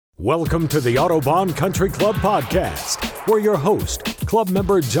Welcome to the Autobahn Country Club podcast, where your host, club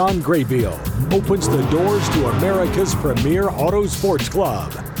member John Graybeal, opens the doors to America's premier auto sports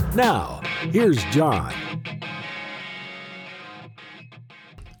club. Now, here's John.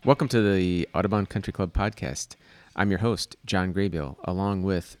 Welcome to the Autobahn Country Club podcast. I'm your host, John Graybeal, along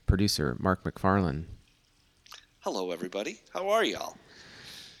with producer Mark McFarland. Hello, everybody. How are y'all?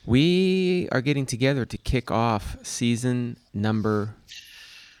 We are getting together to kick off season number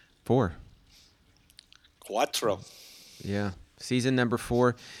 4. Cuatro. Yeah, season number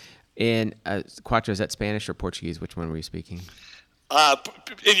 4. And Cuatro, is that Spanish or Portuguese? Which one were you speaking?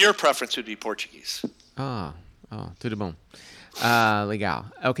 In your preference would be Portuguese. Oh, tudo bom. Legal.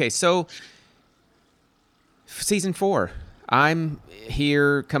 Okay, so season 4. I'm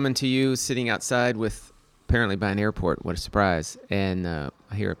here coming to you, sitting outside with apparently by an airport. What a surprise. And I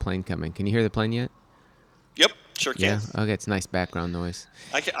hear a plane coming. Can you hear the plane yet? Yep, sure can. Yeah, okay, it's nice background noise.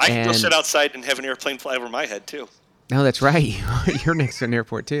 I can go sit outside and have an airplane fly over my head, too. No, that's right. You're next to an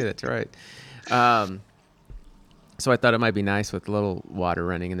airport, too. That's right. So I thought it might be nice with a little water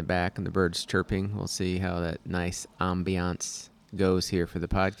running in the back and the birds chirping. We'll see how that nice ambiance goes here for the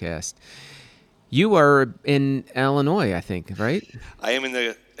podcast. You are in Illinois, I think, right? I am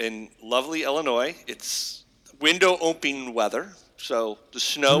in lovely Illinois. It's window open weather, so the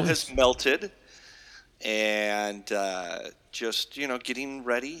snow has melted, and just getting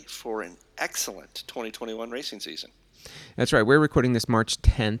ready for an excellent 2021 racing season. That's right. We're recording this March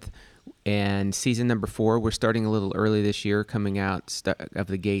 10th, and season number 4. We're starting a little early this year, coming out of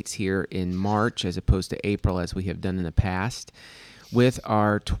the gates here in March as opposed to April, as we have done in the past, with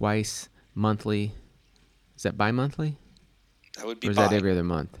our twice monthly. Is that bi-monthly? That would be. Or is that every other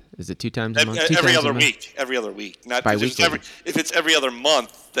month? Is it 2 times a month? Every other week. Every other week. Not bi-weekly. If it's every other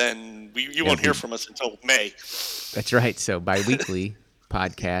month, then you won't hear from us until May. That's right. So bi-weekly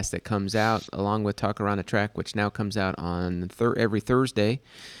podcast that comes out along with Talk Around the Track, which now comes out on every Thursday.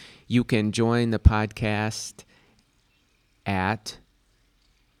 You can join the podcast at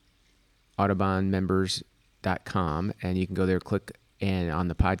autobahnmembers.com, and you can go there, click on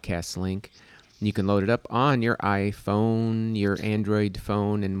the podcast link. You can load it up on your iPhone, your Android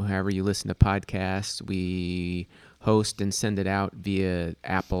phone, and however you listen to podcasts. We host and send it out via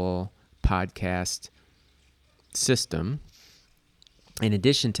Apple Podcast system. In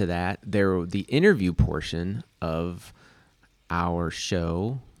addition to that, the interview portion of our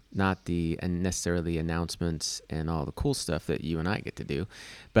show, not necessarily announcements and all the cool stuff that you and I get to do,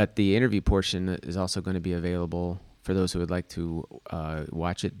 but the interview portion is also going to be available for those who would like to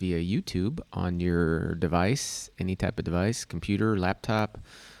watch it via YouTube on your device, any type of device, computer, laptop,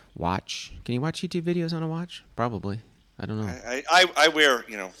 watch. Can you watch YouTube videos on a watch? Probably. I don't know. I wear,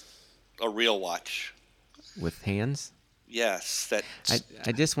 a real watch. With hands? Yes. I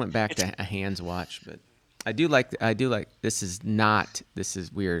just went back to a hands watch, but I do like this is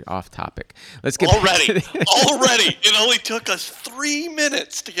weird, off topic. Let's get already. It only took us 3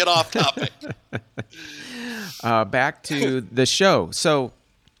 minutes to get off topic. Back to the show. So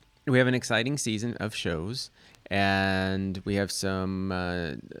we have an exciting season of shows, and we have some,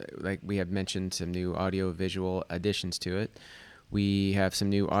 like we have mentioned, some new audio-visual additions to it. We have some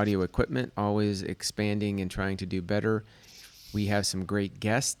new audio equipment, always expanding and trying to do better. We have some great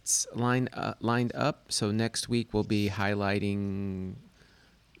guests lined up. So next week we'll be highlighting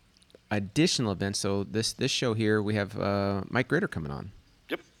additional events. So this show here, we have Mike Ritter coming on.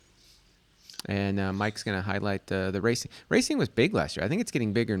 Yep. And Mike's going to highlight the racing. Racing was big last year. I think it's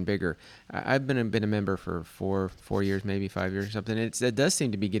getting bigger and bigger. I've been a member for 4 years, maybe 5 years or something. It does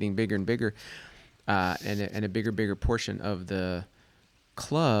seem to be getting bigger and bigger, and a bigger portion of the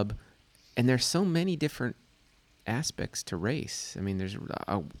club. And there's so many different aspects to race. I mean, there's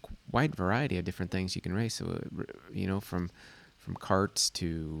a wide variety of different things you can race. So, from karts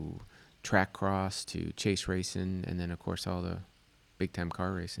to track cross to chase racing, and then of course all the big time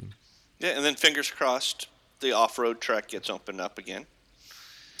car racing. Yeah, and then fingers crossed, the off-road track gets opened up again.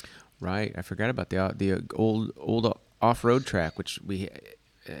 Right, I forgot about the old off-road track, which we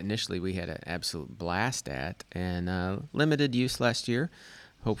initially had an absolute blast at, and limited use last year.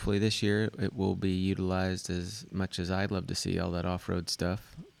 Hopefully this year it will be utilized as much as I'd love to see all that off-road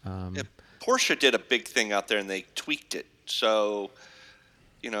stuff. Yeah, Porsche did a big thing out there, and they tweaked it. So,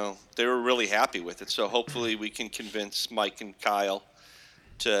 they were really happy with it. So hopefully we can convince Mike and Kyle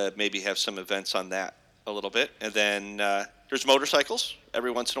to maybe have some events on that a little bit. And then there's motorcycles.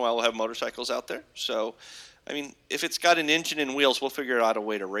 Every once in a while we'll have motorcycles out there. So, I mean, if it's got an engine and wheels, we'll figure out a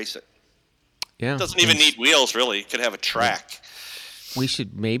way to race it. Yeah. It doesn't even need wheels, really. It could have a track. We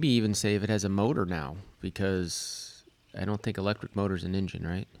should maybe even say if it has a motor now, because I don't think electric motor's an engine,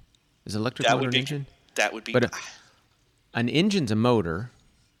 right? Is an electric That motor would an be engine? that would be. But an engine's a motor,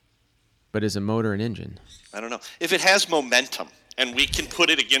 but is a motor an engine? I don't know if it has momentum, and we can put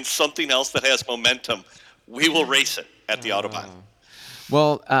it against something else that has momentum. We will race it at the Autobahn.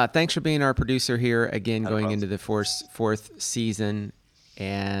 Well, thanks for being our producer here again, Not a going problem. into the fourth season,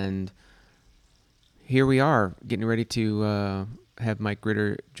 and here we are getting ready to have Mike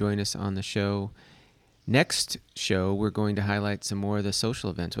Ritter join us on the show. Next show, we're going to highlight some more of the social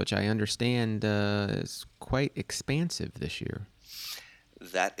events, which I understand is quite expansive this year.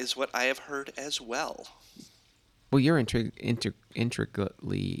 That is what I have heard as well. Well, you're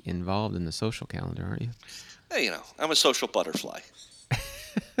intricately involved in the social calendar, aren't you? Hey, I'm a social butterfly.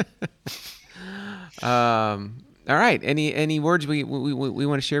 All right. Any words we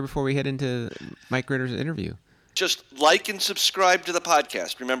want to share before we head into Mike Ritter's interview? Just like and subscribe to the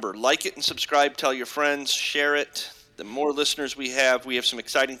podcast. Remember, like it and subscribe. Tell your friends. Share it. The more listeners we have some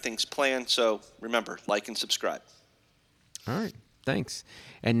exciting things planned. So remember, like and subscribe. All right. Thanks.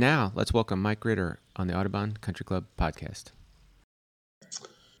 And now let's welcome Mike Ritter on the Audubon Country Club podcast.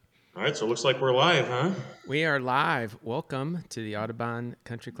 All right, so it looks like we're live, huh? We are live. Welcome to the Audubon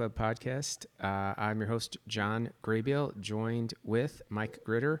Country Club podcast. I'm your host, John Graybill, joined with Mike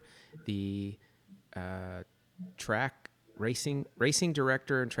Ritter, the track racing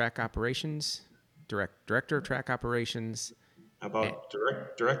director and track operations, director of track operations. How about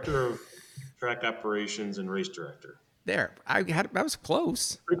director of track operations and race director? There, I was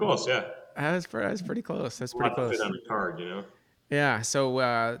close. Pretty close, yeah. I was pretty close. That's A pretty lot to close. fit on the card, Yeah. So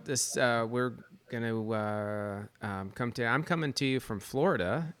we're gonna I'm coming to you from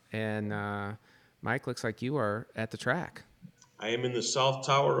Florida, and Mike, looks like you are at the track. I am in the South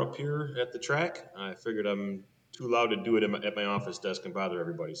Tower up here at the track. I figured I'm too loud to do it at my office desk and bother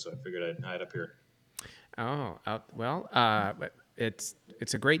everybody, so I figured I'd hide up here. Oh, but it's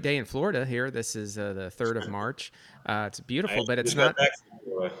a great day in Florida here. This is the 3rd of March. It's beautiful, but it's not.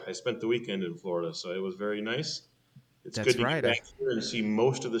 I spent the weekend in Florida, so it was very nice. It's That's good to right. get back here and see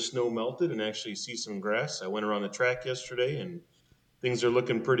most of the snow melted and actually see some grass. I went around the track yesterday, and things are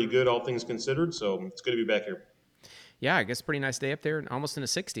looking pretty good, all things considered, so it's good to be back here. Yeah, I guess pretty nice day up there, almost in the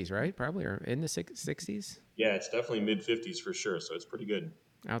 60s, right? Probably, or in the 60s? Yeah, it's definitely mid-50s for sure, so it's pretty good.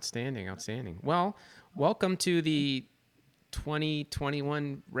 Outstanding. Well, welcome to the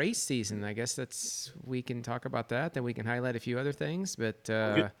 2021 race season. I guess we can talk about that, then we can highlight a few other things, but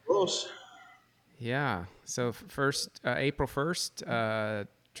Get close. yeah. So first, April 1st,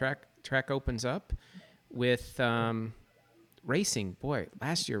 track opens up with racing. Boy,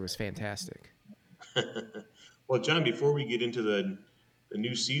 last year was fantastic. Well, John, before we get into the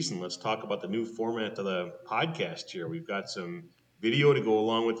new season, let's talk about the new format of the podcast here. We've got some video to go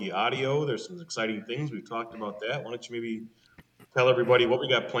along with the audio. There's some exciting things. We've talked about that. Why don't you maybe tell everybody what we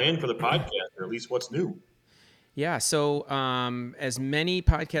got planned for the podcast, or at least what's new? Yeah, so as many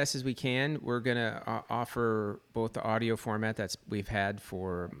podcasts as we can, we're going to offer both the audio format that we've had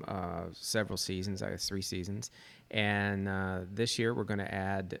for several seasons, I guess 3 seasons, and this year we're going to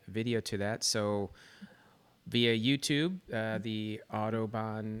add video to that. So via YouTube, the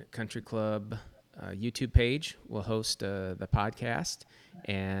Audubon Country Club YouTube page will host the podcast,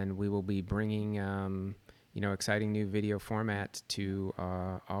 and we will be bringing exciting new video format to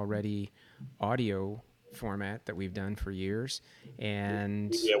already audio format that we've done for years.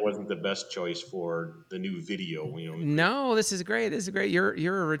 And maybe that wasn't the best choice for the new video. No, this is great.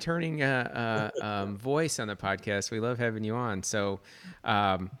 You're a returning voice on the podcast. We love having you on. So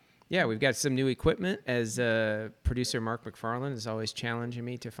yeah, we've got some new equipment, as producer Mark McFarland is always challenging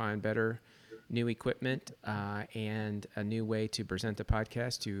me to find better new equipment and a new way to present the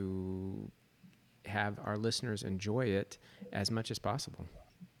podcast to have our listeners enjoy it as much as possible.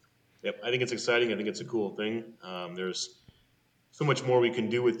 Yep, I think it's exciting. I think it's a cool thing. There's so much more we can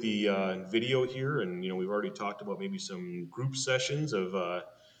do with the video here, and we've already talked about maybe some group sessions of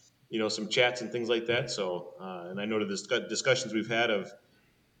some chats and things like that. So, and I know the discussions we've had of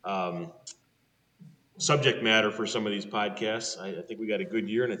subject matter for some of these podcasts. I think we got a good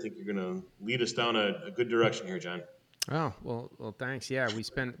year, and I think you're going to lead us down a good direction here, John. Oh, well, thanks. Yeah, we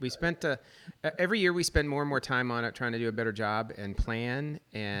spent every year we spend more and more time on it, trying to do a better job and plan.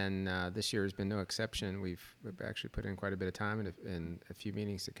 And this year has been no exception. We've actually put in quite a bit of time and a few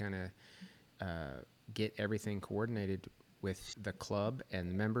meetings to kind of get everything coordinated with the club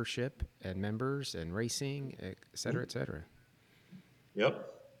and membership and members and racing, et cetera, et cetera. Yep.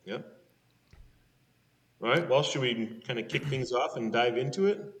 All right. Well, should we kind of kick things off and dive into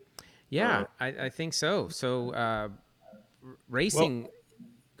it? Yeah, I think so. So racing.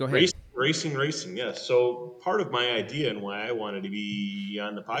 Go ahead. Racing Racing, yes. So part of my idea and why I wanted to be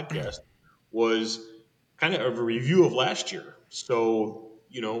on the podcast was kind of a review of last year. So,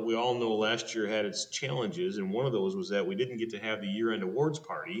 we all know last year had its challenges, and one of those was that we didn't get to have the year-end awards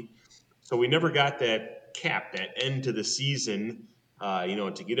party. So we never got that cap, that end to the season,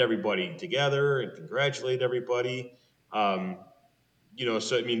 to get everybody together and congratulate everybody. Um,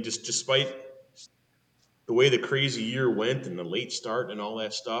 so I mean, just despite the way the crazy year went and the late start and all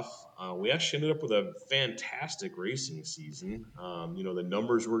that stuff, we actually ended up with a fantastic racing season. The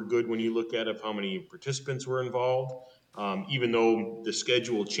numbers were good when you look at it, of how many participants were involved. Even though the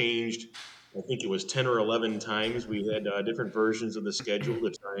schedule changed, I think it was 10 or 11 times. We had different versions of the schedule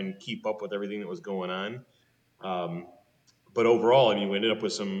to try and keep up with everything that was going on. Um, but overall, I mean, we ended up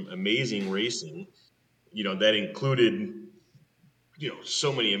with some amazing racing. That included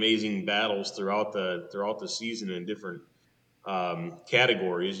so many amazing battles throughout the season in different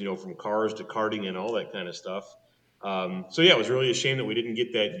categories, from cars to karting and all that kind of stuff. So yeah, it was really a shame that we didn't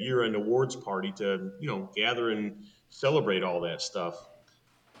get that year-end awards party to gather and celebrate all that stuff.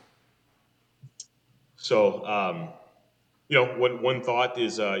 So one thought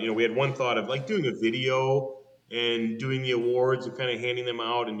is we had one thought of like doing a video and doing the awards and kind of handing them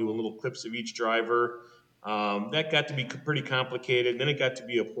out and doing little clips of each driver. That got to be pretty complicated. And then it got to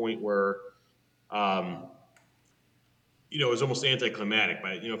be a point where um, it was almost anticlimactic.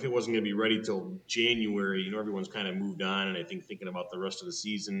 But if it wasn't going to be ready till January, everyone's kind of moved on, and I think thinking about the rest of the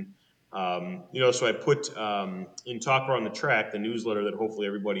season. So I put in Talk Around the Track, the newsletter that hopefully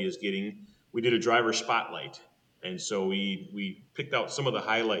everybody is getting. We did a driver spotlight, and so we picked out some of the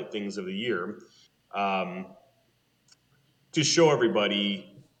highlight things of the year um, to show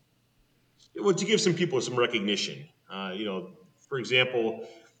everybody, to give some people some recognition. For example,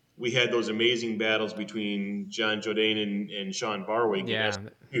 we had those amazing battles between John Jourdain and Sean Varwig in Yeah, SQ.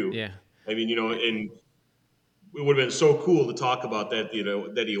 yeah. I mean, and it would have been so cool to talk about that,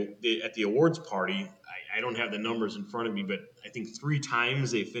 at the awards party. I don't have the numbers in front of me, but I think 3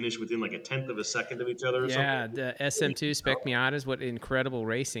 times they finished within like a tenth of a second of each other or something. Yeah, the SM2 Spec Miatas, what incredible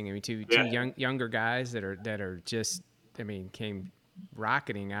racing! I mean, two Yeah. younger guys that are just, I mean, came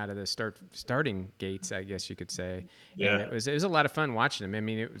rocketing out of the starting gates, I guess you could say, and Yeah. it was a lot of fun watching them. I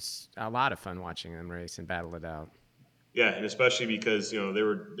mean, it was a lot of fun watching them race and battle it out. Yeah, and especially because they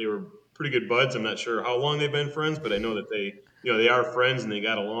were pretty good buds. I'm not sure how long they've been friends, but I know that they are friends and they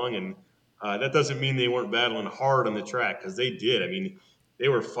got along. And that doesn't mean they weren't battling hard on the track, because they did. I mean, they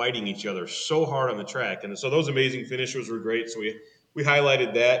were fighting each other so hard on the track, and so those amazing finishers were great. So we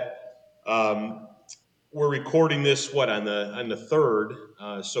highlighted that. We're recording this on the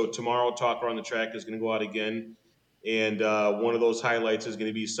 3rd, so tomorrow Talk Around the Track is going to go out again, and one of those highlights is going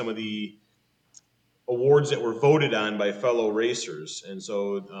to be some of the awards that were voted on by fellow racers. And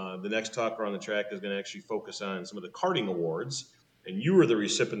so the next Talk Around the Track is going to actually focus on some of the karting awards. And you were the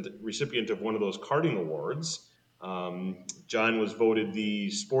recipient of one of those karting awards. John was voted the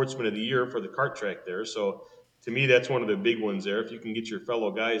Sportsman of the Year for the kart track there. So to me, that's one of the big ones there. If you can get your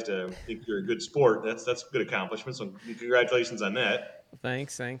fellow guys to think you're a good sport, that's a good accomplishment. So congratulations on that.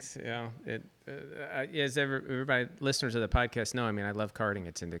 Thanks. Yeah, as everybody listeners of the podcast know, I mean, I love karting.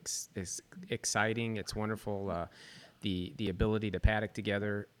 It's exciting. It's wonderful. The ability to paddock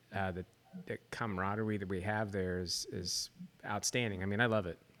together, the camaraderie that we have there is outstanding. I mean, I love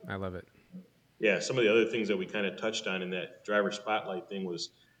it. Yeah, some of the other things that we kind of touched on in that driver spotlight thing was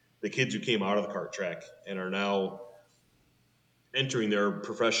the kids who came out of the kart track and are now entering their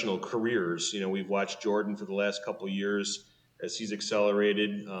professional careers. We've watched Jordan for the last couple of years as he's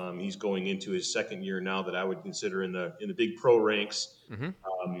accelerated. He's going into his second year now that I would consider in the big pro ranks.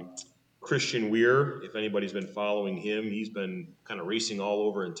 Mm-hmm. Christian Weir, if anybody's been following him, he's been kind of racing all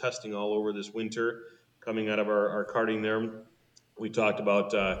over and testing all over this winter, coming out of our karting there. We talked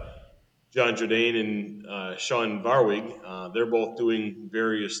about John Jourdain and Sean Varwig. They're both doing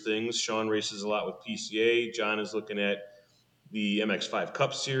various things. Sean races a lot with PCA. John is looking at the MX5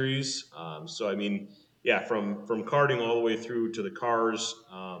 Cup Series. So I mean, yeah, from karting all the way through to the cars,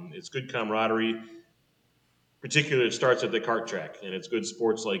 it's good camaraderie. Particularly, it starts at the kart track, and it's good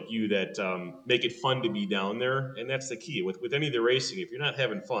sports like you that make it fun to be down there, and that's the key with any of the racing. If you're not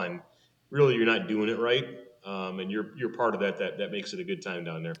having fun, really, you're not doing it right, and you're part of that. That makes it a good time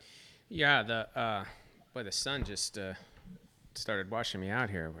down there. Yeah, the sun just started washing me out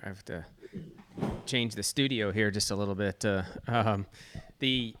here. I have to change the studio here just a little bit. You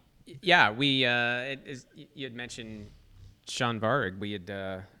had mentioned Sean Varg.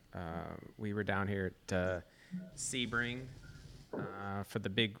 We were down here at Sebring for the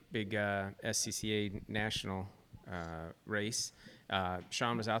big SCCA national race.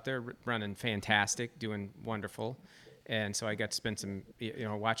 Sean was out there running fantastic, doing wonderful. And so I got to spend some,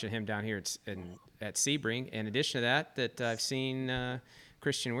 watching him down here at Sebring. In addition to that I've seen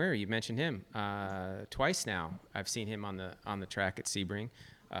Christian Ware. You mentioned him twice now. I've seen him on the track at Sebring,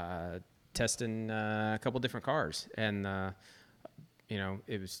 testing a couple different cars, and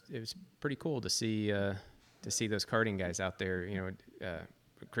it was pretty cool to see those karting guys out there.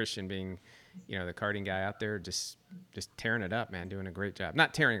 Christian being, the karting guy out there, just tearing it up, man, doing a great job.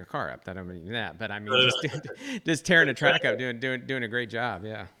 Not tearing a car up, I don't mean that, but I mean just tearing a track up, doing a great job.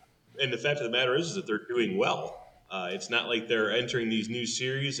 Yeah. And the fact of the matter is that they're doing well. It's not like they're entering these new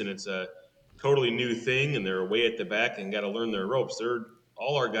series and it's a totally new thing and they're way at the back and got to learn their ropes. They're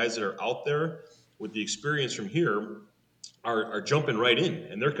all our guys that are out there with the experience from here are jumping right in,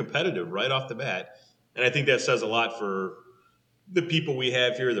 and they're competitive right off the bat. And I think that says a lot for the people we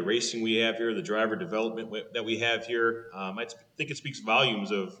have here, the racing we have here, the driver development that we have here. I think it speaks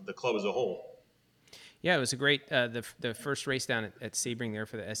volumes of the club as a whole. Yeah, it was a great the first race down at Sebring there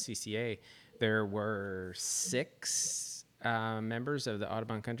for the SCCA. There were 6 members of the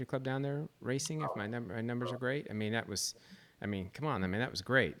Audubon Country Club down there racing. If my numbers are great, come on, that was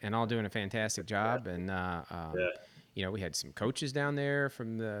great, and all doing a fantastic job. And we had some coaches down there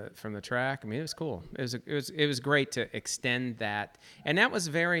from the track. It was cool. It was great to extend that, and that was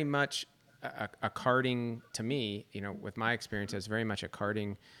very much a karting to me. With my experience, it was very much a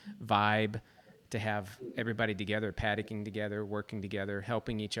karting vibe, to have everybody together, paddocking together, working together,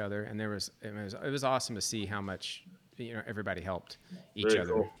 helping each other, and it was awesome to see how much everybody helped each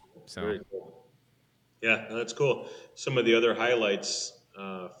other. Cool. So, very cool. Yeah, that's cool. Some of the other highlights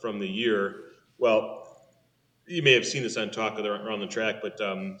from the year. Well, you may have seen this on Talk around the track, but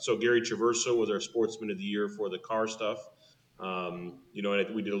so Gary Traverso was our Sportsman of the Year for the car stuff. And we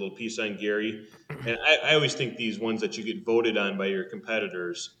did a little piece on Gary, and I always think these ones that you get voted on by your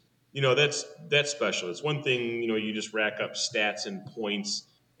competitors, that's special. It's one thing, you just rack up stats and points,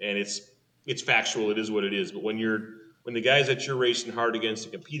 and it's factual. It is what it is. But when the guys that you're racing hard against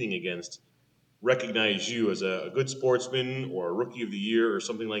and competing against recognize you as a good sportsman or a Rookie of the Year or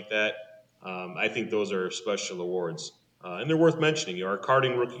something like that, I think those are special awards, and they're worth mentioning. Our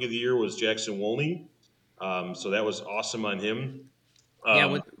karting Rookie of the Year was Jackson Wolney, so that was awesome on him.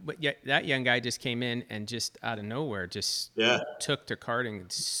 That young guy just came in and just out of nowhere took to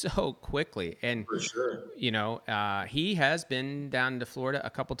karting so quickly. And for sure, he has been down to Florida a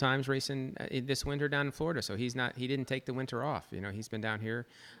couple times racing this winter down in Florida. So he didn't take the winter off. He's been down here.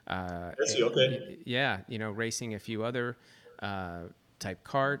 Okay. Racing a few other type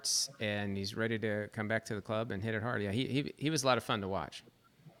karts, and he's ready to come back to the club and hit it hard. Yeah, he was a lot of fun to watch.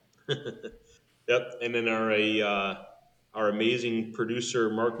 Yep. And then our amazing producer,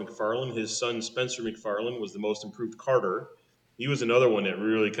 Mark McFarland, his son, Spencer McFarland, was the most improved karter. He was another one that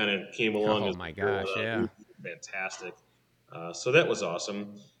really kind of came along. Oh, my gosh, yeah. Fantastic. So that was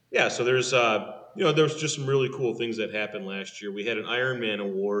awesome. Yeah, so there's just some really cool things that happened last year. We had an Ironman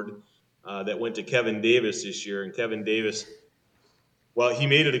award that went to Kevin Davis this year, and Kevin Davis, well, he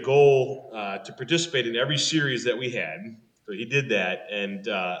made it a goal to participate in every series that we had. So he did that, and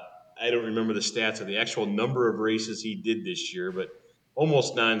I don't remember the stats of the actual number of races he did this year, but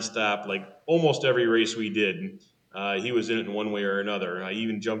almost nonstop, like almost every race we did, he was in it in one way or another. He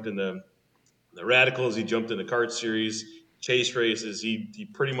even jumped in the Radicals, he jumped in the kart series, chase races. He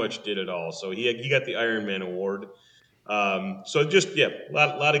pretty much did it all. So he got the Ironman award. So just a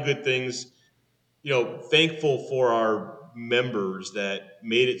lot of good things. Thankful for our members that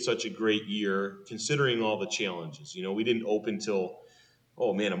made it such a great year, considering all the challenges. We didn't open till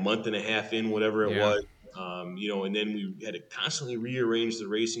a month and a half in, whatever it was. And then we had to constantly rearrange the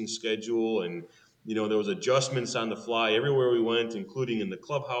racing schedule, and there was adjustments on the fly everywhere we went, including in the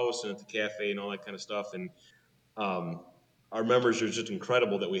clubhouse and at the cafe and all that kind of stuff. And our members are just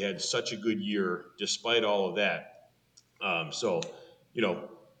incredible that we had such a good year despite all of that.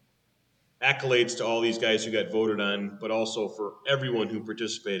 Accolades to all these guys who got voted on, but also for everyone who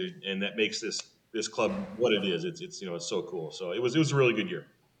participated, and that makes this club what it is. It's so cool. So it was a really good year.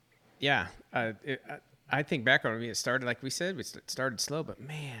 Yeah, I think back on it, it started, like we said, we started slow, but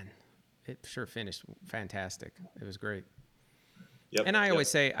man, it sure finished fantastic. It was great. Yep. And I always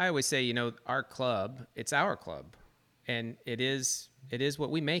say, our club, it's our club, and it is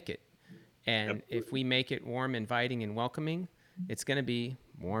what we make it. And if we make it warm, inviting, and welcoming, it's going to be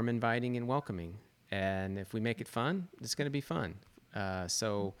warm, inviting, and welcoming. And if we make it fun, it's going to be fun. I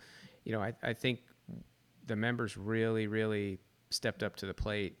think the members really, really stepped up to the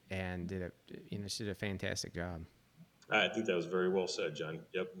plate and did a fantastic job. I think that was very well said, John.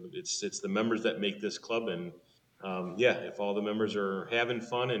 Yep, it's the members that make this club, and if all the members are having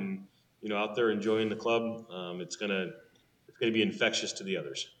fun and out there enjoying the club, it's gonna be infectious to the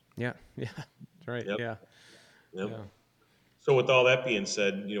others. Yeah, yeah, that's right. Yep. Yeah, Yep. yeah. So with all that being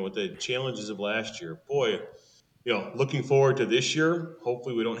said, with the challenges of last year, boy, looking forward to this year.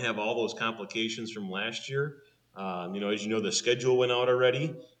 Hopefully, we don't have all those complications from last year. As the schedule went out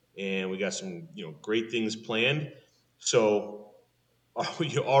already, and we got some great things planned. So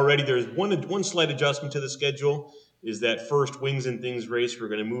already there's one slight adjustment to the schedule is that first Wings and Things race. We're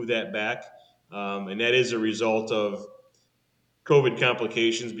going to move that back, and that is a result of COVID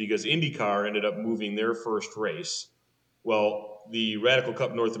complications because IndyCar ended up moving their first race. Well, the Radical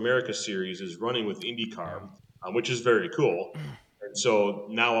Cup North America Series is running with IndyCar, which is very cool. And so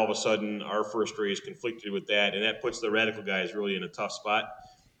now all of a sudden our first race conflicted with that, and that puts the Radical guys really in a tough spot.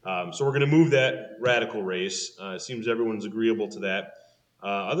 So we're going to move that Radical race. It seems everyone's agreeable to that.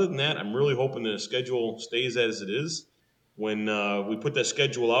 Other than that, I'm really hoping the schedule stays as it is. When we put that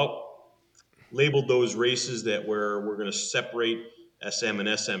schedule out, labeled those races that where we're going to separate SM and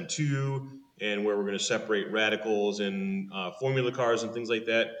SM2, and where we're going to separate radicals and formula cars and things like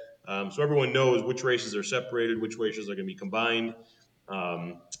that. So everyone knows which races are separated, which races are going to be combined.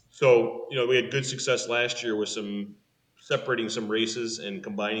 We had good success last year with some separating some races and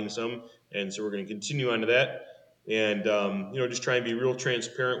combining some, and so we're going to continue on to that, and just try and be real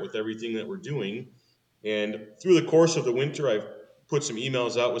transparent with everything that we're doing. And through the course of the winter, I've put some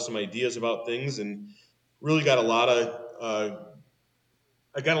emails out with some ideas about things, and really got a lot of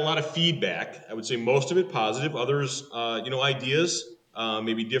feedback. I would say most of it positive. Others, ideas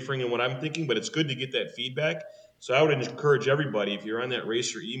maybe differing in what I'm thinking, but it's good to get that feedback. So I would encourage everybody, if you're on that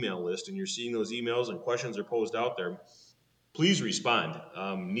racer email list and you're seeing those emails and questions are posed out there, please respond.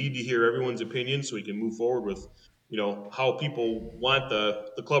 Need to hear everyone's opinion so we can move forward with how people want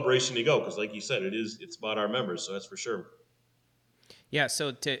the club racing to go, because like you said, it's about our members, so that's for sure. Yeah,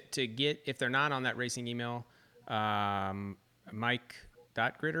 so to get, if they're not on that racing email,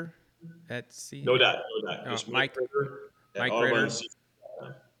 Mike.Gritter at C. No dot. Just Mike at Gritter.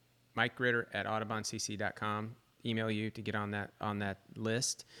 AutobahnCC.com. Mike Gritter at AutobahnCC.com. Email you to get on that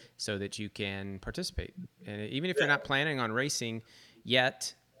list so that you can participate. And even if you're not planning on racing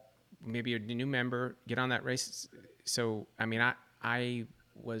yet, maybe you're a new member, get on that race. So I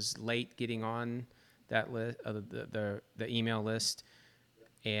was late getting on that list, the email list.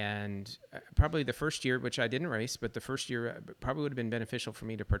 And probably the first year, which I didn't race, but the first year probably would have been beneficial for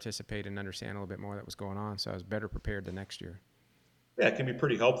me to participate and understand a little bit more that was going on. So I was better prepared the next year. Yeah, it can be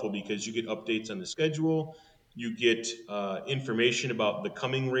pretty helpful because you get updates on the schedule, you get information about the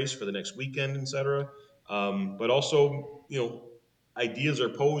coming race for the next weekend, etc. But also, ideas are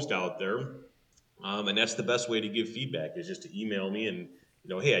posed out there, and that's the best way to give feedback is just to email me and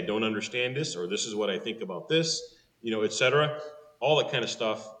hey, I don't understand this, or this is what I think about this, etc. All that kind of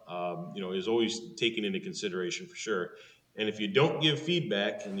stuff, is always taken into consideration for sure. And if you don't give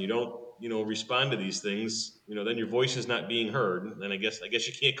feedback and you don't respond to these things, then your voice is not being heard. Then I guess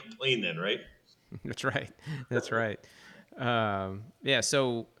you can't complain then, right? That's right. That's right.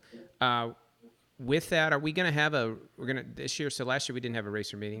 So with that, are we going to have this year? So last year we didn't have a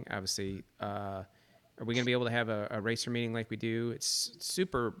racer meeting, obviously. Are we going to be able to have a racer meeting like we do? It's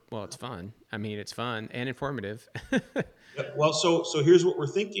super, well, it's fun. It's fun and informative. Yep. Well, so here's what we're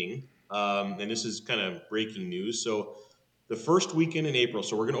thinking. And this is kind of breaking news. So the first weekend in April,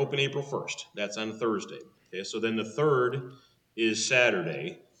 so we're going to open April 1st. That's on Thursday. Okay. So then the 3rd is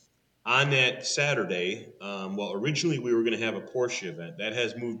Saturday. On that Saturday, originally we were going to have a Porsche event. That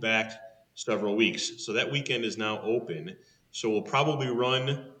has moved back several weeks. So that weekend is now open. So we'll probably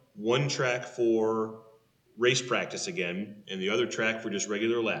run one track for race practice again and the other track for just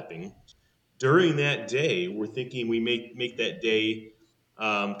regular lapping. During that day, we're thinking we make that day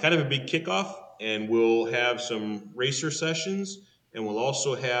kind of a big kickoff, and we'll have some racer sessions, and we'll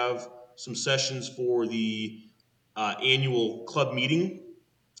also have some sessions for the annual club meeting.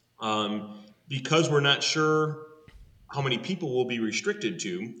 Because we're not sure how many people we'll be restricted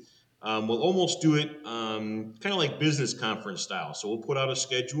to, we'll almost do it kind of like business conference style. So we'll put out a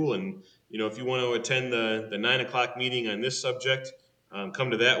schedule, and if you want to attend the 9 o'clock meeting on this subject,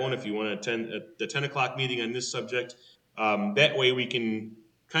 come to that one. If you want to attend the 10 o'clock meeting on this subject, that way we can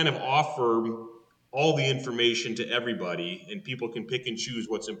kind of offer all the information to everybody, and people can pick and choose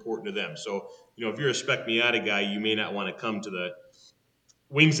what's important to them. So if you're a Spec Miata guy, you may not want to come to the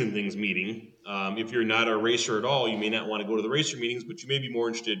Wings and Things meeting. If you're not a racer at all, you may not want to go to the racer meetings, but you may be more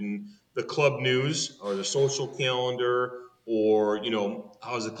interested in the club news or the social calendar, or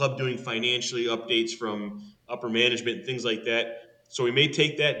how is the club doing financially, updates from upper management and things like that. So we may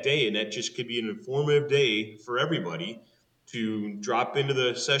take that day, and that just could be an informative day for everybody to drop into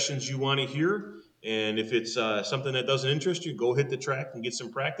the sessions you want to hear. And if it's something that doesn't interest you, go hit the track and get some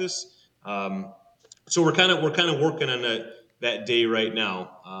practice. So we're kind of working on that day right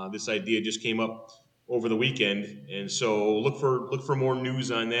now. This idea just came up over the weekend, and so look for more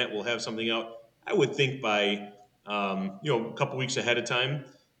news on that. We'll have something out, I would think, by a couple weeks ahead of time,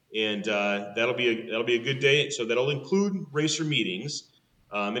 and that'll be a good day. So that'll include racer meetings,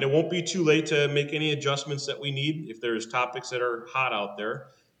 and it won't be too late to make any adjustments that we need if there's topics that are hot out there.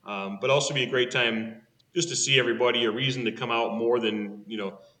 But also be a great time just to see everybody, a reason to come out more than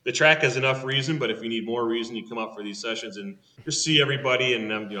the track has enough reason, but if you need more reason, you come out for these sessions and just see everybody.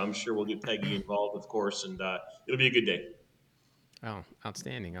 And I'm sure we'll get Peggy involved, of course, and it'll be a good day. Oh,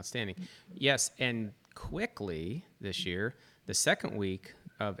 outstanding. Yes, and quickly this year, the second week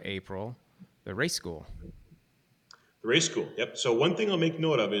of April, the race school. The race school. Yep. So one thing I'll make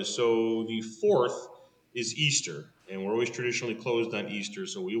note of is the 4th is Easter, and we're always traditionally closed on Easter,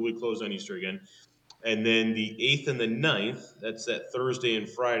 so we will be closed on Easter again. And then the 8th and the 9th, that's that Thursday and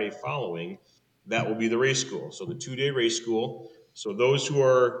Friday following, that will be the race school. So the 2-day race school. So those who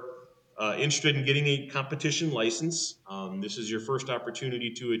are interested in getting a competition license, this is your first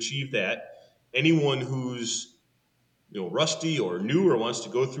opportunity to achieve that. Anyone who's rusty or new or wants to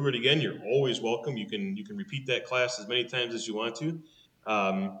go through it again, you're always welcome. You can repeat that class as many times as you want to.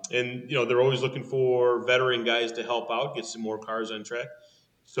 And they're always looking for veteran guys to help out, get some more cars on track.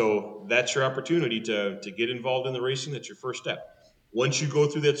 So that's your opportunity to get involved in the racing. That's your first step. Once you go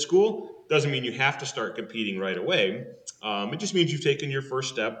through that school, doesn't mean you have to start competing right away. It just means you've taken your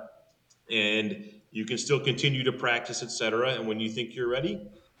first step, and you can still continue to practice, etc. And when you think you're ready,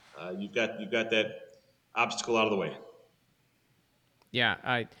 you've got that obstacle out of the way. Yeah,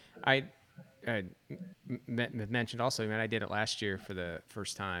 I mentioned also, I did it last year for the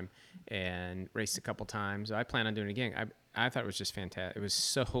first time and raced a couple times. I plan on doing it again. I thought it was just fantastic. It was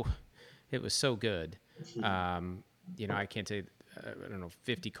so good. I can't say, I don't know,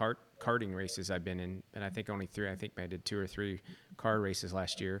 50 karting races I've been in, and I think only 3. I think I did 2 or 3 car races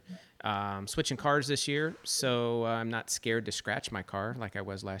last year. Switching cars this year, so I'm not scared to scratch my car like I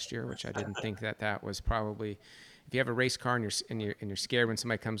was last year, which I didn't think that was probably. If you have a race car and you're scared when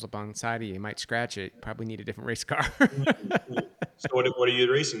somebody comes up on the side of you, you might scratch it. You probably need a different race car. So what are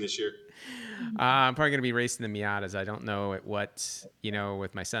you racing this year? I'm probably going to be racing the Miatas. I don't know at what,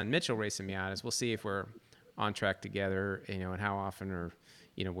 with my son Mitchell racing Miatas. We'll see if we're on track together, and how often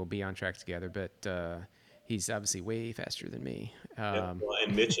we'll be on track together. But he's obviously way faster than me. And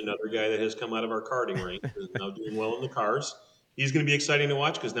Mitch, another guy that has come out of our karting rank, is now doing well in the cars. He's going to be exciting to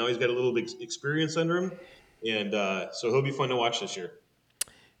watch because now he's got a little bit experience under him. And so he'll be fun to watch this year.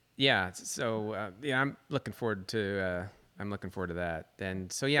 Yeah. So I'm looking forward to that.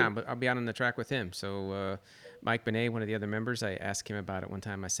 And so I'll be out on the track with him. So Mike Benet, one of the other members, I asked him about it one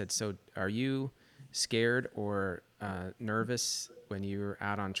time. I said, "So are you scared or nervous when you're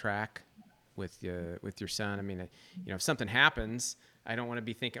out on track with your son? If something happens, I don't want to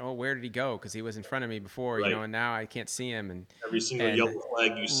be thinking, oh, where did he go? Because he was in front of me before, right. And now I can't see him. And every single yellow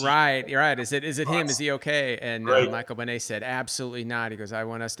flag you see. Right. Is it him? Is he okay? And right. Michael Benet said, absolutely not. He goes, I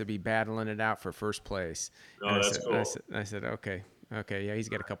want us to be battling it out for first place. Oh, that's cool. I said, okay. Yeah, he's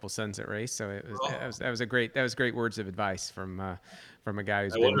got a couple sons that race, so that was great words of advice from a guy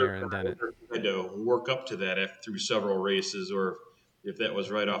who's been there and done it. I had to work up to that through several races, or if that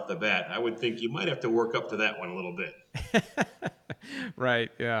was right off the bat. I would think you might have to work up to that one a little bit.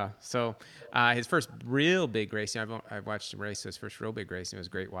 Right. Yeah. So his first real big race, I've watched him race. His first real big race, and it was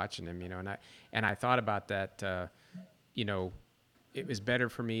great watching him. And I thought about that. It was better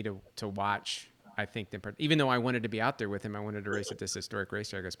for me to watch. I think even though I wanted to be out there with him, I wanted to race at this historic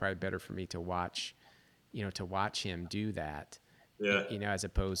racetrack. It was probably better for me to watch him do that. Yeah. As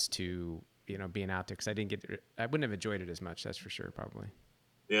opposed to being out there, because I wouldn't have enjoyed it as much. That's for sure, probably.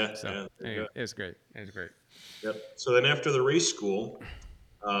 Yeah. So anyway, it was great. Yep. So then after the race school,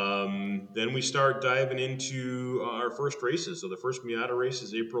 then we start diving into our first races. So the first Miata race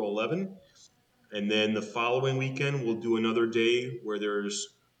is April 11. And then the following weekend, we'll do another day where there's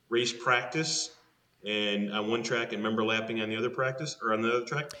race practice and on one track and member lapping on the other practice or on the other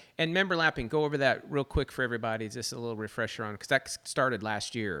track. And member lapping, go over that real quick for everybody. Just a little refresher on, because that started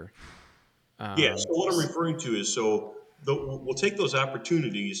last year. So what I'm referring to is, we'll take those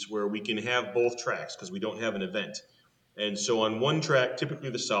opportunities where we can have both tracks because we don't have an event. And so on one track, typically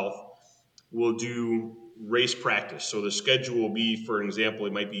the South, we'll do race practice. So the schedule will be, for example,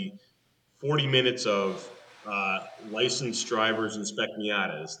 it might be 40 minutes of licensed drivers inspect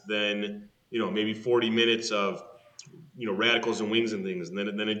Miatas. Then, maybe 40 minutes of radicals and wings and things, and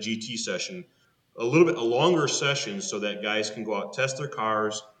then a GT session, a longer session, so that guys can go out, test their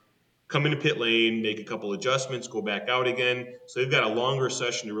cars, come into pit lane, make a couple adjustments, go back out again. So they've got a longer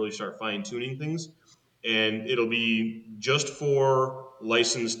session to really start fine tuning things, and it'll be just for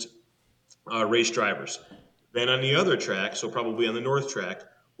licensed race drivers. Then on the other track, so probably on the north track,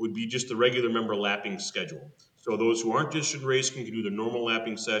 would be just the regular member lapping schedule. So those who aren't district racing can do their normal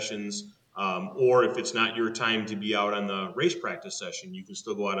lapping sessions, or if it's not your time to be out on the race practice session, you can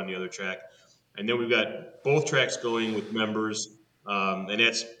still go out on the other track. And then we've got both tracks going with members, and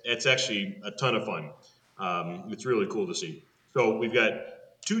that's actually a ton of fun. It's really cool to see. So we've got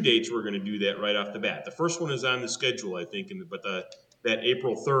 2 dates we're going to do that right off the bat. The first one is on the schedule, I think, but that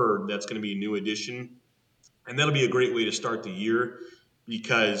April 3rd, that's going to be a new addition, and that'll be a great way to start the year,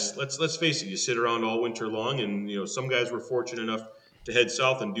 because let's face it, you sit around all winter long, and some guys were fortunate enough to head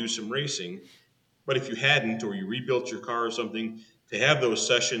south and do some racing, but if you hadn't, or you rebuilt your car or something, to have those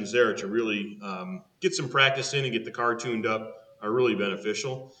sessions there to really get some practice in and get the car tuned up are really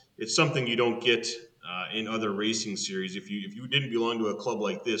beneficial. It's something you don't get in other racing series. If you didn't belong to a club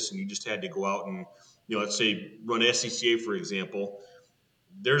like this and you just had to go out and let's say run SCCA, for example,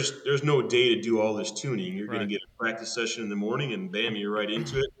 there's no day to do all this tuning. You're going to Right. get a practice session in the morning, and bam, you're right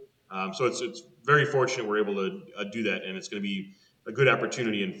into it. So it's very fortunate we're able to do that, and it's going to be a good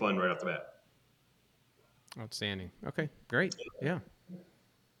opportunity and fun right off the bat. Outstanding. Okay, great. Yeah.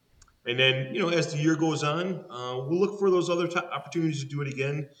 And then, as the year goes on, we'll look for those other opportunities to do it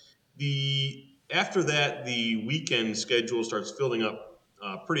again. After that, the weekend schedule starts filling up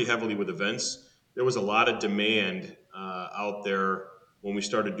pretty heavily with events. There was a lot of demand out there when we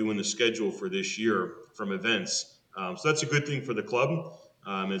started doing the schedule for this year from events. So that's a good thing for the club.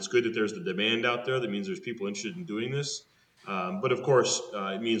 It's good that there's the demand out there. That means there's people interested in doing this. But of course,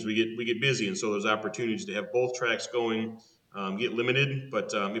 it means we get busy, and so there's opportunities to have both tracks going. Get limited,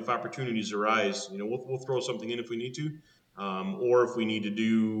 but if opportunities arise, we'll throw something in if we need to, or if we need to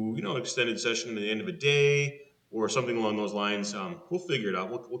do an extended session at the end of a day or something along those lines. We'll figure it out.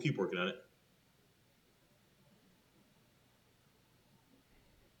 We'll keep working on it.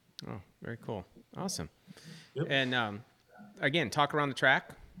 Oh, very cool. Awesome. Yep. And again, talk around the track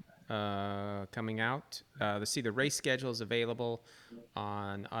coming out. See the race schedule is available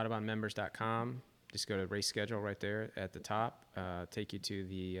on autobahnmembers.com. Just go to race schedule right there at the top. Take you to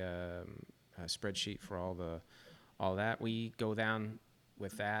the spreadsheet for all that. We go down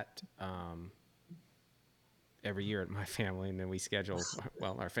with that every year at my family, and then we schedule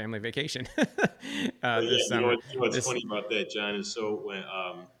our family vacation this summer. What's funny about that, John, is so when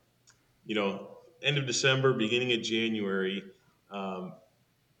end of December, beginning of January.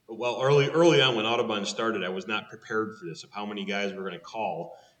 Early on when Autobahn started, I was not prepared for this, of how many guys were going to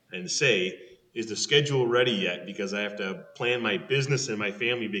call and say, is the schedule ready yet? Because I have to plan my business and my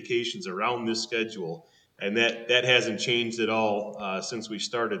family vacations around this schedule. And that hasn't changed at all since we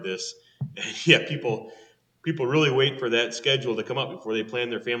started this. And yeah, people really wait for that schedule to come up before they plan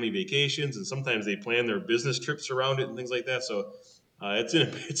their family vacations. And sometimes they plan their business trips around it and things like that. So it's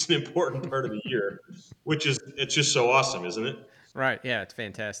an important part of the year, it's just so awesome, isn't it? Right. Yeah, it's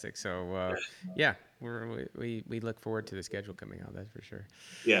fantastic. So, yeah, we look forward to the schedule coming out. That's for sure.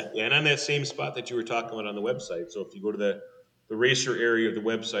 Yeah. And on that same spot that you were talking about on the website. So if you go to the racer area of the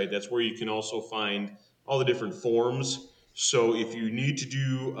website, that's where you can also find all the different forms. So if you need to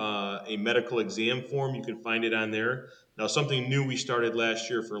do a medical exam form, you can find it on there. Now, something new we started last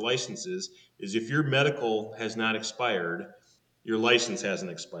year for licenses is if your medical has not expired, your license hasn't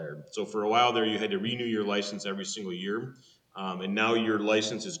expired. So for a while there, you had to renew your license every single year. And now your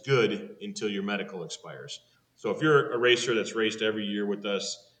license is good until your medical expires. So if you're a racer that's raced every year with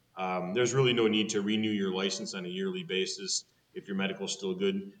us, there's really no need to renew your license on a yearly basis if your medical is still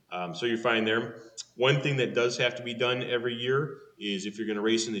good. So you're fine there. One thing that does have to be done every year is if you're going to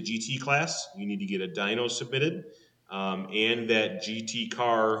race in the GT class, you need to get a dyno submitted and that GT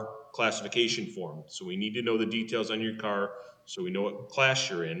car classification form. So we need to know the details on your car so we know what class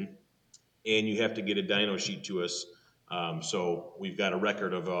you're in, and you have to get a dyno sheet to us. So we've got a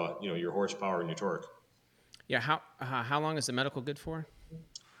record of your horsepower and your torque. Yeah. How long is the medical good for?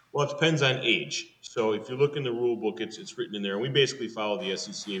 Well, it depends on age. So if you look in the rule book, it's written in there, and we basically follow the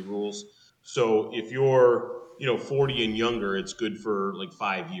SCCA rules. So if you're 40 and younger, it's good for like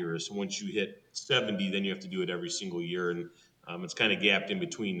 5 years. Once you hit 70, then you have to do it every single year, and it's kind of gapped in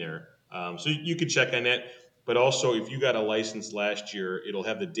between there. So you can check on that. But also, if you got a license last year, it'll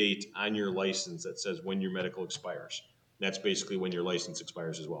have the date on your license that says when your medical expires. That's basically when your license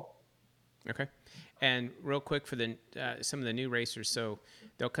expires as well. Okay. And real quick for the some of the new racers, so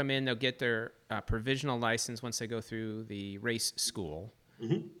they'll come in, they'll get their provisional license once they go through the race school,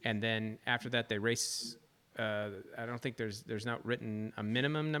 and then after that they race. I don't think there's not written a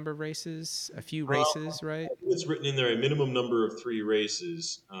minimum number of races, a few races, right? It's written in there a minimum number of 3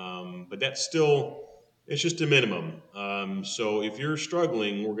 races, but that's still it's just a minimum. So if you're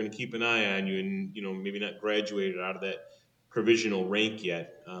struggling, we're going to keep an eye on you, and maybe not graduated out of that provisional rank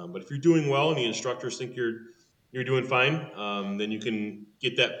yet. But if you're doing well and the instructors think you're doing fine, then you can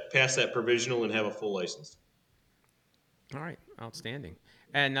get that past that provisional and have a full license. All right, outstanding.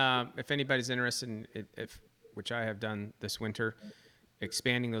 And if anybody's interested in if which I have done this winter,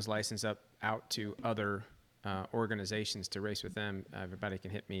 expanding those licenses out to other organizations to race with them, everybody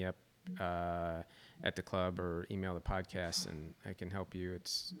can hit me up at the club or email the podcast, and I can help you.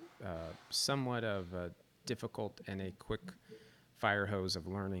 It's somewhat of a difficult and a quick fire hose of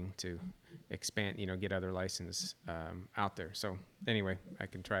learning to expand, get other licenses out there. So anyway, I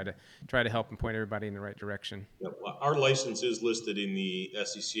can try to help and point everybody in the right direction. Yep. Our license is listed in the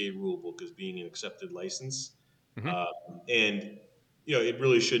SCCA rulebook as being an accepted license, and it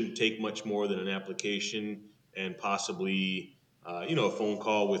really shouldn't take much more than an application and possibly a phone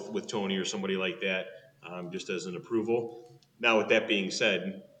call with Tony or somebody like that, just as an approval. Now, with that being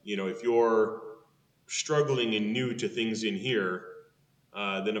said, if you're struggling and new to things in here,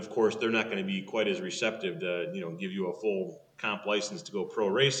 then of course they're not going to be quite as receptive to give you a full comp license to go pro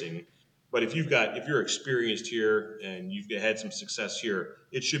racing. But if you're experienced here and you've had some success here,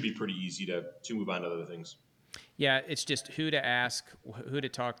 it should be pretty easy to move on to other things. Yeah, it's just who to ask, who to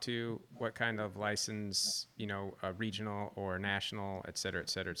talk to, what kind of license, regional or national, et cetera,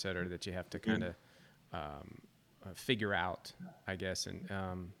 that you have to kind of figure out, I guess, and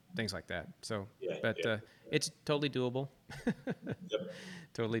things like that. So, it's totally doable. Yep.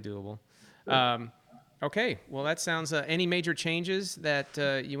 Totally doable. Okay, well, that sounds. Any major changes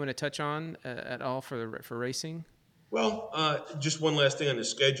that you want to touch on at all for racing? Well, just one last thing on the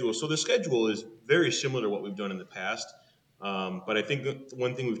schedule. So the schedule is very similar to what we've done in the past, but I think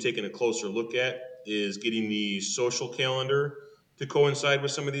one thing we've taken a closer look at is getting the social calendar to coincide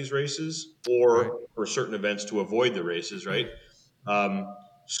with some of these races, or for certain events to avoid the races, right?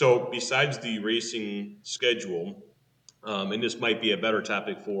 So besides the racing schedule, and this might be a better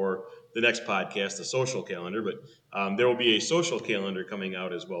topic for the next podcast, the social calendar, but there will be a social calendar coming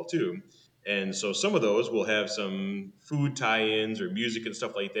out as well too. And so some of those will have some food tie-ins or music and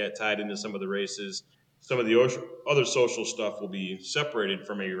stuff like that tied into some of the races. Some of the other social stuff will be separated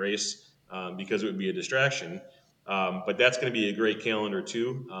from a race because it would be a distraction. But that's going to be a great calendar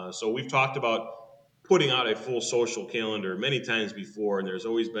too. So we've talked about putting out a full social calendar many times before, and there's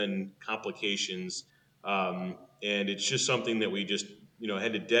always been complications. And it's just something that we just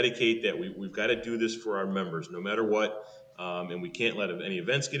had to dedicate that we've got to do this for our members no matter what. And we can't let any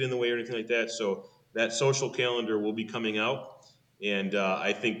events get in the way or anything like that. So that social calendar will be coming out, and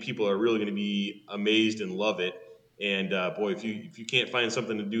I think people are really going to be amazed and love it. And boy, if you can't find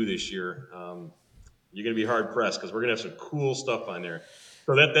something to do this year, you're going to be hard pressed because we're going to have some cool stuff on there.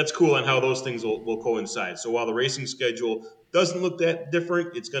 So that's cool on how those things will coincide. So while the racing schedule doesn't look that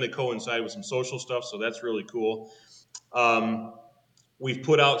different, it's going to coincide with some social stuff. So that's really cool. We've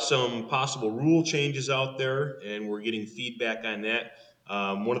put out some possible rule changes out there, and we're getting feedback on that.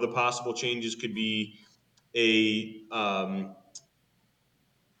 One of the possible changes could be a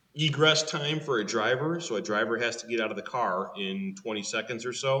egress time for a driver. So a driver has to get out of the car in 20 seconds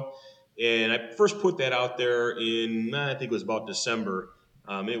or so. And I first put that out there in, I think it was about December.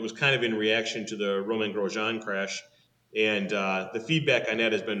 It was kind of in reaction to the Romain Grosjean crash. And the feedback on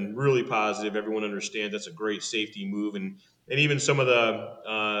that has been really positive. Everyone understands that's a great safety move. And even some of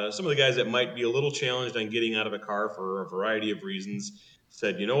the guys that might be a little challenged on getting out of a car for a variety of reasons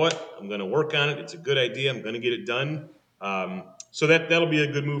said, you know what, I'm going to work on it. It's a good idea. I'm going to get it done. So that'll be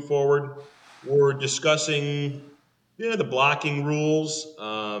a good move forward. We're discussing the blocking rules.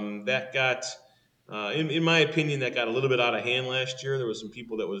 That got, in my opinion, that got a little bit out of hand last year. There was some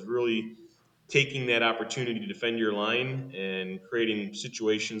people that was really taking that opportunity to defend your line and creating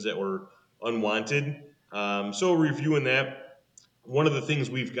situations that were unwanted. So reviewing that, one of the things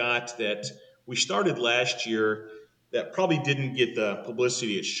we've got that we started last year that probably didn't get the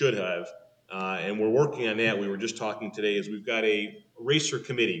publicity it should have, and we're working on that. We were just talking today is we've got a racer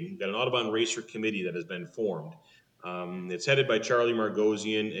committee. We've got an Audubon racer committee that has been formed. It's headed by Charlie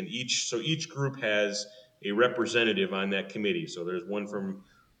Margosian, and each group has a representative on that committee. So there's one from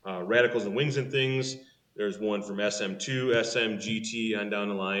Radicals and Wings and Things. There's one from SM2, SMGT, on down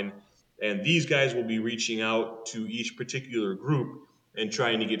the line. And these guys will be reaching out to each particular group and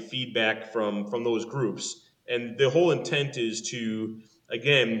trying to get feedback from those groups. And the whole intent is to,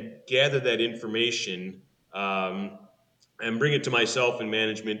 again, gather that information, and bring it to myself and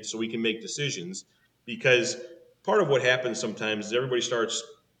management so we can make decisions. Because part of what happens sometimes is everybody starts,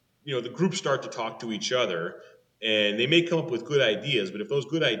 the groups start to talk to each other, and they may come up with good ideas, but if those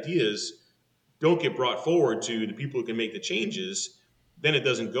good ideas don't get brought forward to the people who can make the changes, then it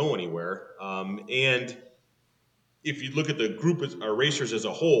doesn't go anywhere. And if you look at the group of our racers as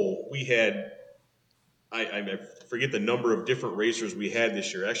a whole, we had, I forget the number of different racers we had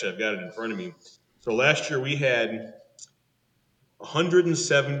this year. Actually, I've got it in front of me. So last year we had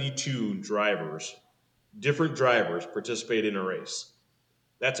 172 drivers, different drivers, participate in a race.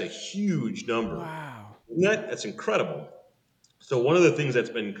 That's a huge number. Wow. That's incredible. So one of the things that's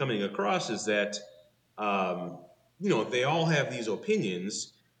been coming across is that, they all have these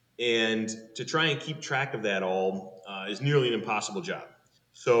opinions, and to try and keep track of that all is nearly an impossible job.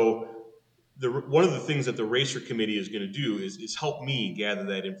 So one of the things that the racer committee is going to do is help me gather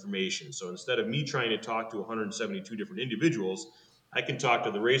that information. So instead of me trying to talk to 172 different individuals, I can talk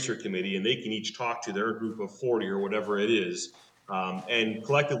to the racer committee, and they can each talk to their group of 40 or whatever it is, and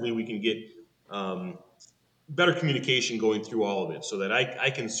collectively we can get better communication going through all of it, so that I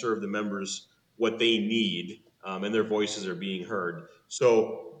can serve the members what they need, and their voices are being heard.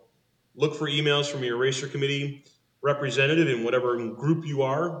 So look for emails from your racer committee representative in whatever group you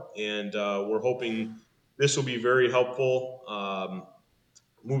are, and we're hoping this will be very helpful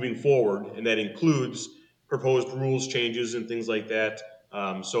moving forward, and that includes proposed rules changes and things like that.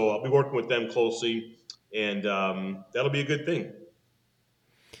 So I'll be working with them closely, and that'll be a good thing.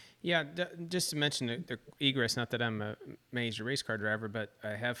 Yeah, just to mention the egress, not that I'm a major race car driver, but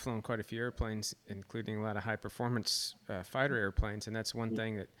I have flown quite a few airplanes, including a lot of high-performance fighter airplanes, and that's one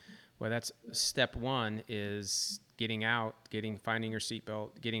thing that's step one is getting out, finding your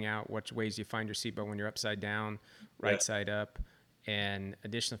seatbelt, getting out, what ways you find your seatbelt when you're upside down, right side up, and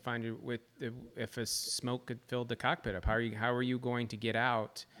additionally find if a smoke could fill the cockpit up. How are you going to get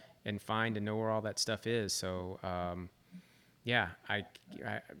out and find and know where all that stuff is? So, yeah, I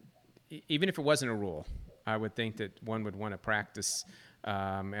even if it wasn't a rule, I would think that one would want to practice.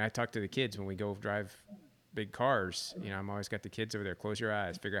 And I talk to the kids when we go drive big cars. I'm always got the kids over there. Close your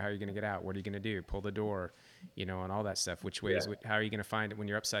eyes. Figure out how you're going to get out. What are you going to do? Pull the door, and all that stuff. Which ways? How are you going to find it when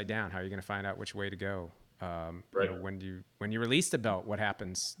you're upside down? How are you going to find out which way to go? When you release the belt, what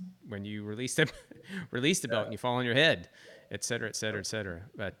happens when you release the belt and you fall on your head, et cetera, et cetera, et cetera.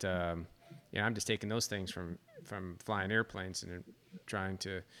 But I'm just taking those things from flying airplanes and trying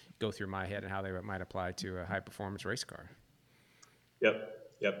to go through my head and how they might apply to a high performance race car. Yep.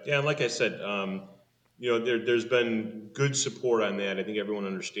 Yeah, and like I said, there's been good support on that. I think everyone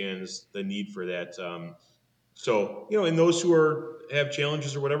understands the need for that. So, and those who have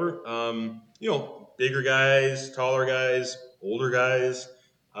challenges or whatever, bigger guys, taller guys, older guys,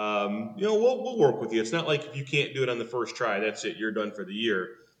 we'll work with you. It's not like if you can't do it on the first try, that's it, you're done for the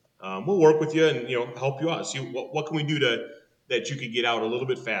year. We'll work with you and, help you out. See what can we do that you could get out a little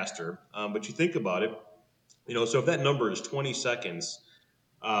bit faster. But you think about it, so if that number is 20 seconds,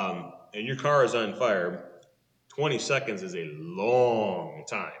 and your car is on fire, 20 seconds is a long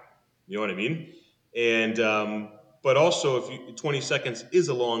time. You know what I mean? And but also, 20 seconds is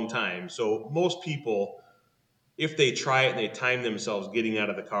a long time. So most people, if they try it and they time themselves getting out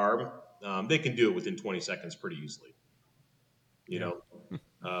of the car, they can do it within 20 seconds pretty easily.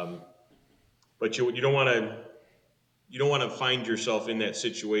 But you don't want to find yourself in that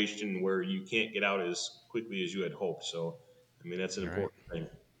situation where you can't get out as quickly as you had hoped. So, that's an important thing.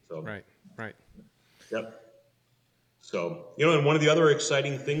 So, right. Yep. So, and one of the other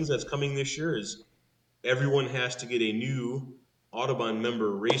exciting things that's coming this year is everyone has to get a new Autobahn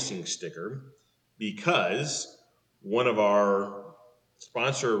member racing sticker, because one of our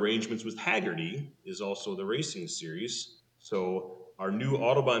sponsor arrangements with Hagerty is also the racing series. So our new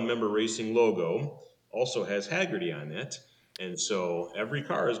Autobahn member racing logo also has Hagerty on it. And so every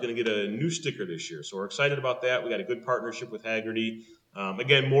car is going to get a new sticker this year. So we're excited about that. We got a good partnership with Hagerty.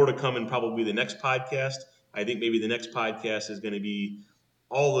 Again, more to come in probably the next podcast. I think maybe the next podcast is going to be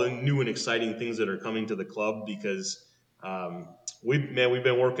all the new and exciting things that are coming to the club, because we've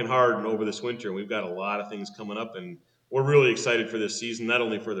been working hard over this winter, and we've got a lot of things coming up, and we're really excited for this season, not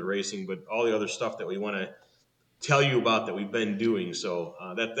only for the racing, but all the other stuff that we want to tell you about that we've been doing. So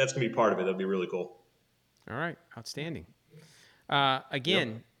that's going to be part of it. That'll be really cool. All right. Outstanding.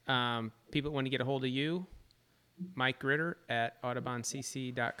 Again, people want to get a hold of you, Mike Ritter at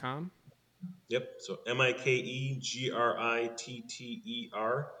AutobahnCC.com. Yep. So MikeGritter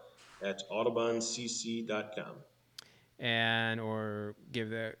at AutobahnCC.com. or give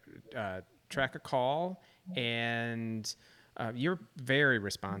the track a call. And you're very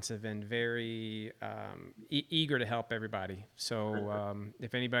responsive and very eager to help everybody. So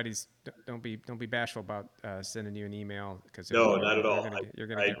if anybody's, don't be bashful about sending you an email, because No, not at all. You're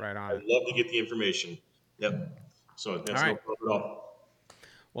gonna get right on it. I'd love to get the information. Yep. So that's All no right. problem at all.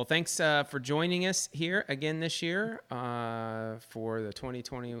 Well, thanks for joining us here again this year for the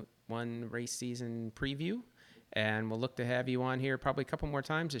 2021 race season preview. And we'll look to have you on here probably a couple more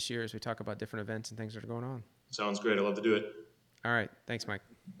times this year as we talk about different events and things that are going on. Sounds great. I'd love to do it. All right. Thanks, Mike.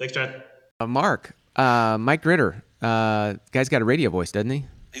 Thanks, John. Mike Ritter. Guy's got a radio voice, doesn't he?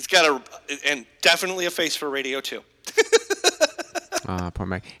 He's got and definitely a face for radio too. Poor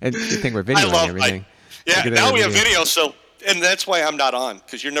Mike. And the thing with video and everything. Yeah, now we have video, so, and that's why I'm not on,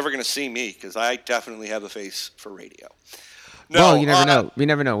 because you're never going to see me, because I definitely have a face for radio. No, well, you never know. We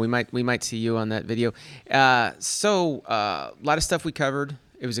never know. We might see you on that video. So a lot of stuff we covered.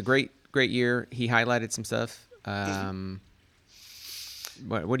 It was a great year. He highlighted some stuff. What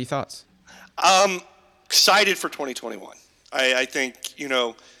are your thoughts? Excited for 2021. I think,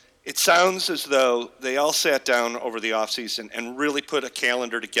 it sounds as though they all sat down over the offseason and really put a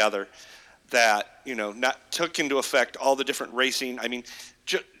calendar together that, not took into effect all the different racing. I mean,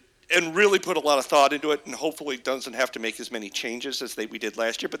 and really put a lot of thought into it, and hopefully doesn't have to make as many changes as we did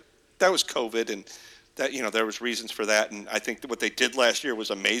last year. But that was COVID, and that, there was reasons for that. And I think that what they did last year was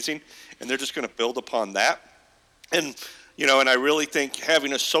amazing, and they're just going to build upon that. And, and I really think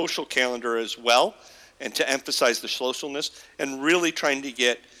having a social calendar as well, and to emphasize the socialness, and really trying to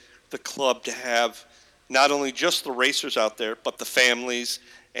get the club to have not only just the racers out there, but the families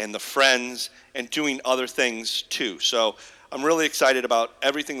and the friends, and doing other things too. So I'm really excited about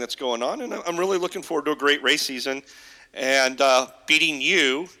everything that's going on, and I'm really looking forward to a great race season and beating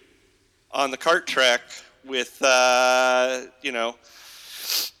you on the kart track with, our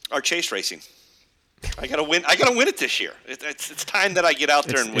chase racing. I gotta win it this year. It's time that I get out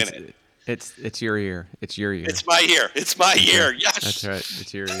there and win it. It's your year. It's your year. It's my year. It's my year. Yes. That's right.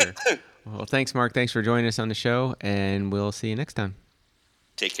 It's your year. Well, thanks, Mark. Thanks for joining us on the show, and we'll see you next time.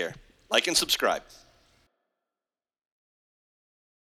 Take care. Like and subscribe.